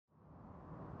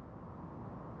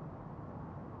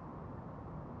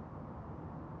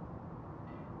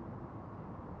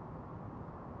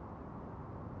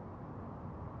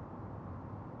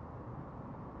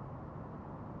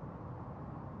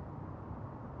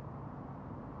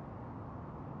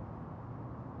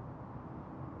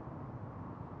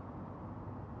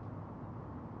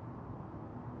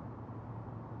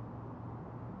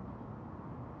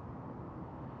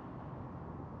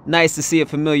Nice to see a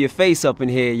familiar face up in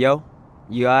here, yo.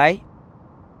 You alright?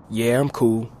 Yeah, I'm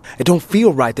cool. It don't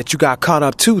feel right that you got caught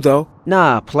up too, though.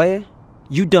 Nah, player.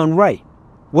 You done right.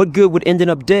 What good would ending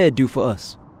up dead do for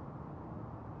us?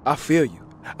 I feel you.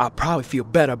 I'll probably feel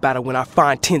better about it when I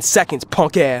find 10 seconds,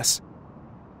 punk ass.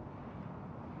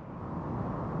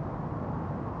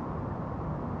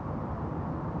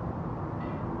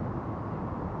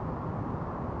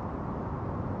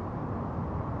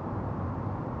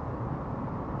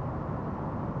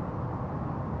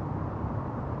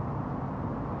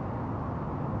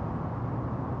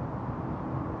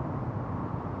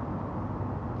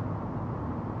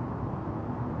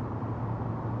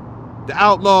 The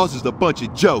Outlawz is a bunch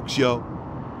of jokes, yo.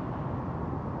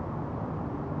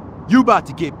 You about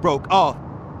to get broke off.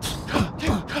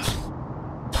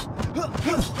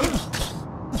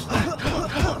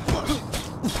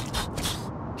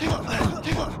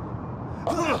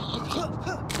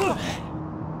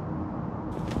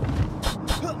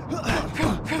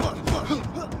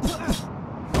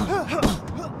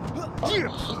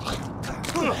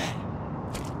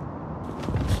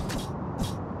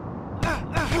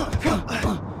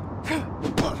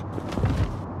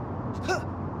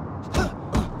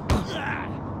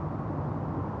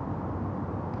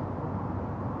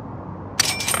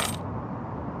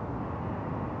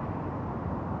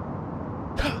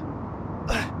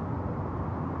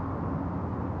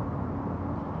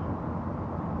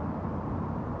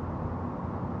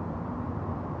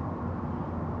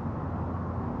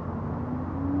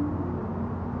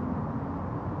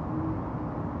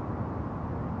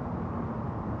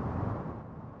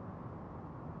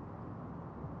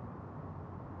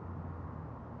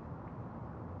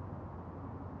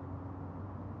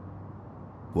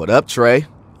 What up, Trey?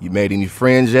 You made any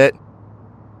friends yet?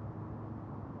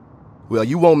 Well,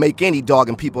 you won't make any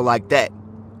dogging people like that.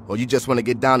 Or you just want to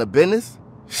get down to business?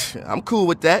 I'm cool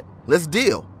with that. Let's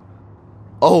deal.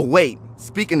 Oh, wait.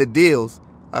 Speaking of deals,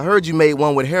 I heard you made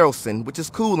one with Harrelson, which is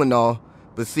cool and all.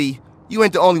 But see, you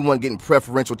ain't the only one getting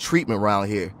preferential treatment around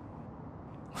here.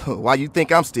 Why you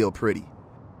think I'm still pretty?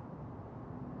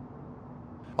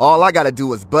 All I gotta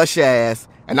do is bust your ass,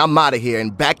 and I'm out of here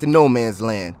and back to no man's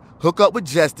land. Hook up with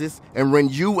Justice and run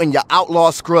you and your outlaw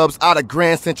scrubs out of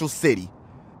Grand Central City.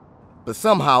 But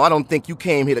somehow I don't think you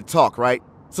came here to talk, right?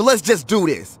 So let's just do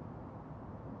this.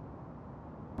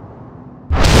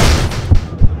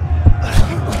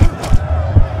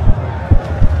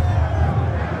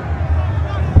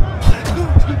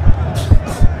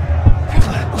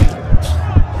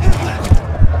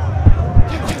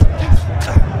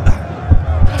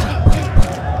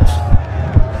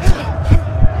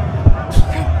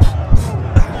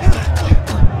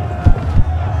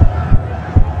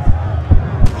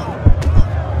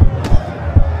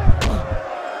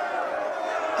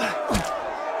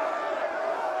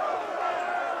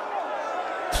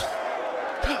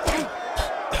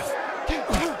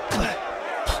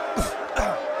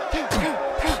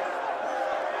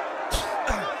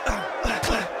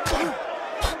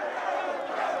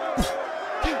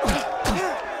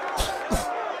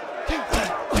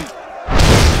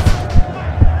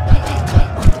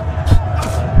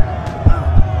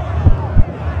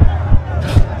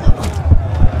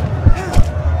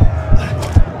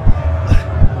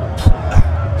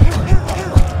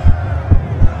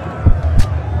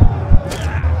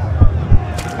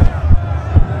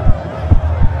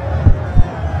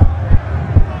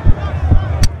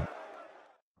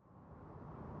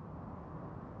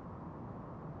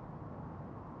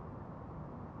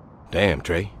 Damn,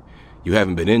 Trey. You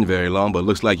haven't been in very long, but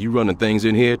looks like you running things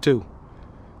in here, too.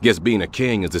 Guess being a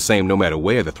king is the same no matter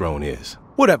where the throne is.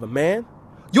 Whatever, man.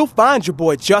 You'll find your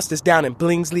boy Justice down in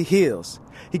Blingsley Hills.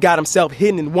 He got himself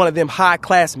hidden in one of them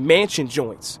high-class mansion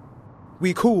joints.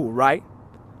 We cool, right?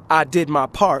 I did my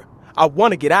part. I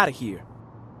want to get out of here.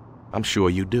 I'm sure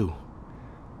you do.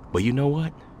 But you know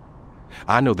what?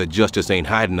 I know that Justice ain't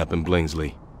hiding up in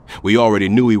Blingsley. We already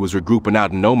knew he was regrouping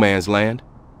out in no man's land.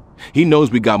 He knows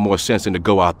we got more sense than to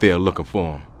go out there looking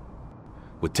for him.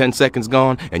 With 10 seconds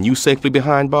gone and you safely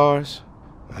behind bars,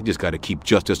 I just gotta keep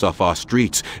Justice off our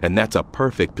streets, and that's a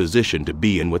perfect position to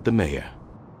be in with the mayor.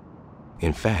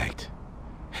 In fact,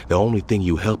 the only thing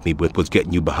you helped me with was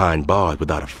getting you behind bars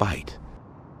without a fight.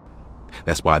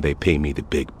 That's why they pay me the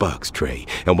big bucks, Trey,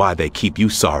 and why they keep you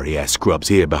sorry-ass scrubs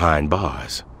here behind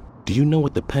bars. Do you know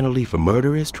what the penalty for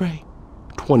murder is, Trey?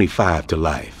 25 to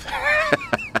life.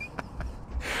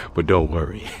 But don't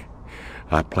worry,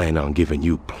 I plan on giving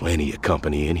you plenty of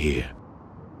company in here.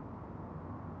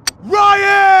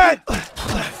 Riot!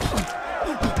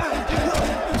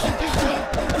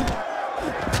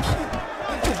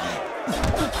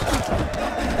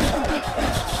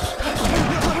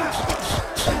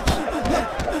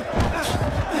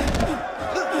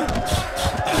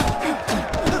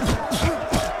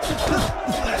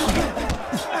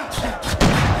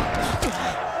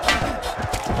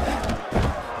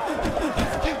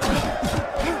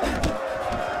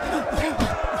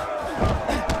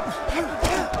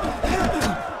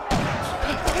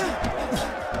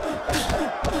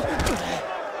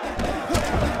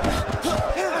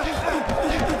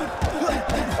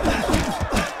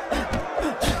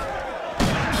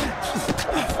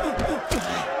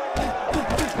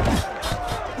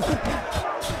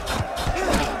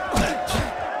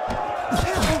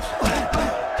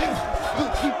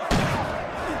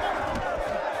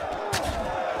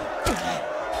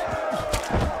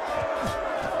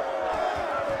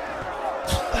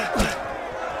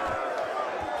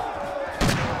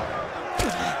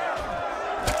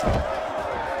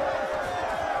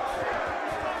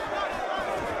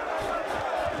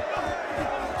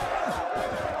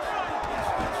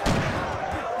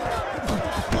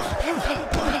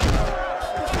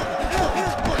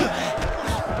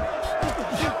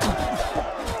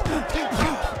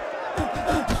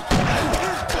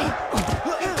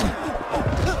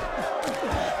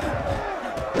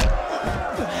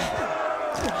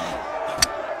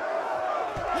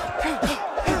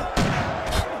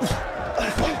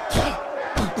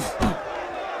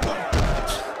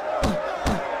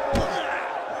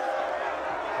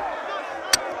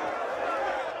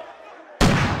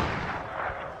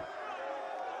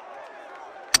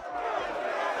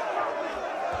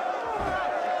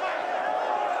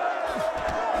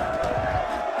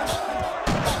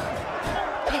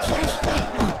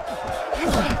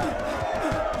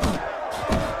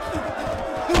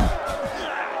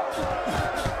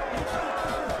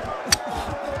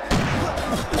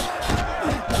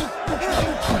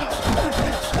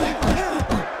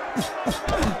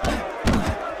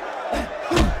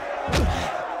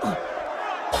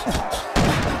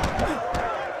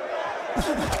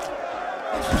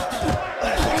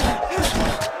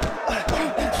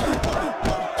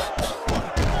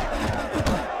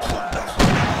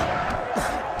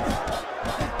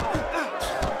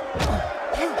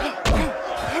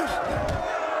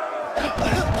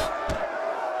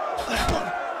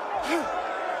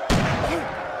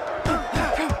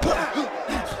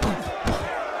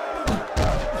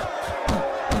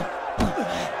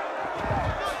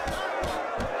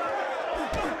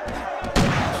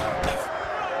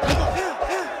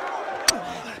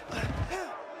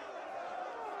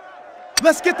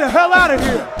 get the hell out of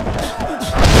here!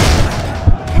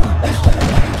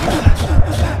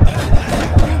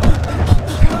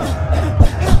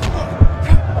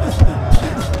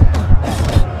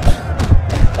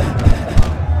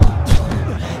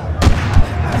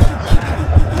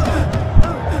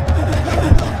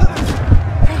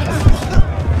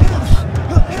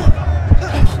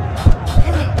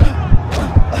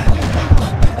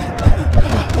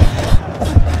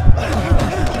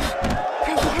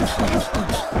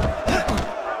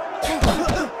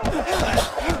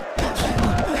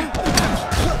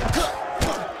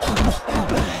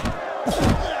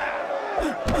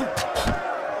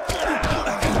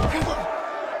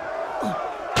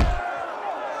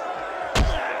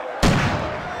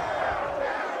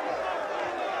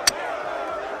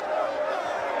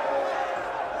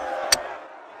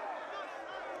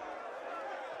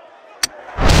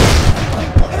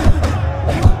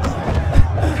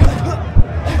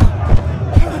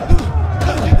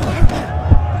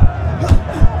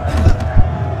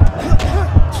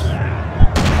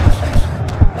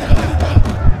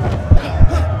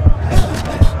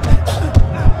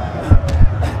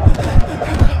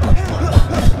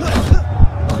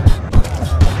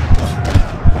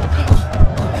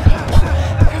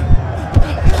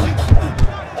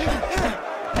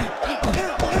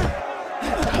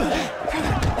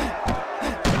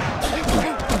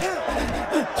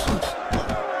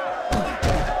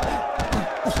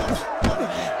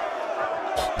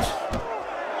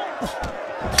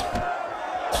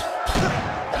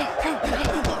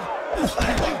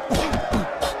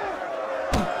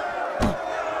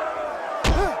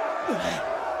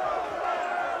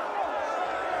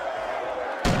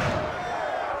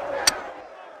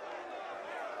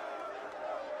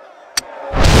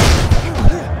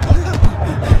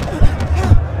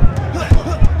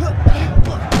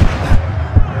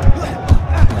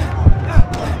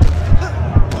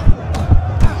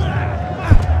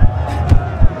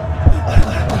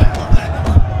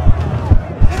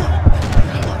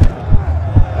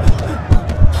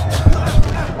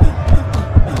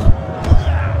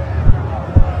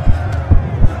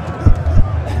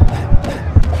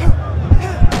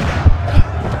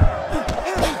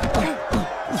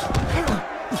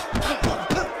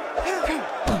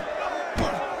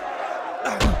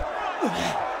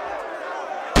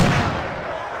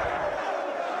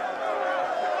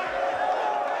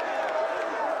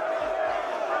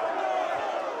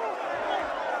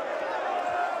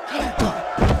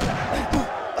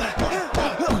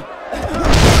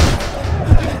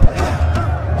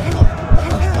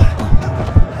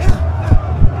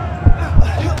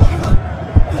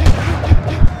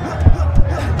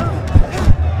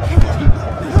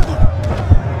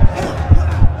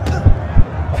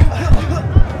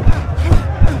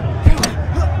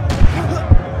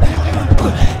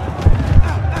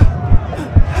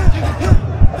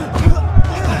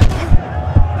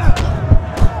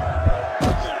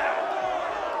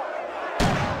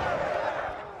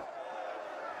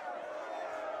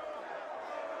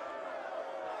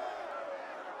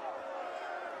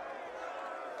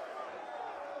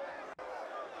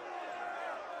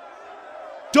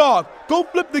 Dog, go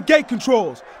flip the gate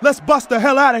controls. Let's bust the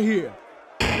hell out of here.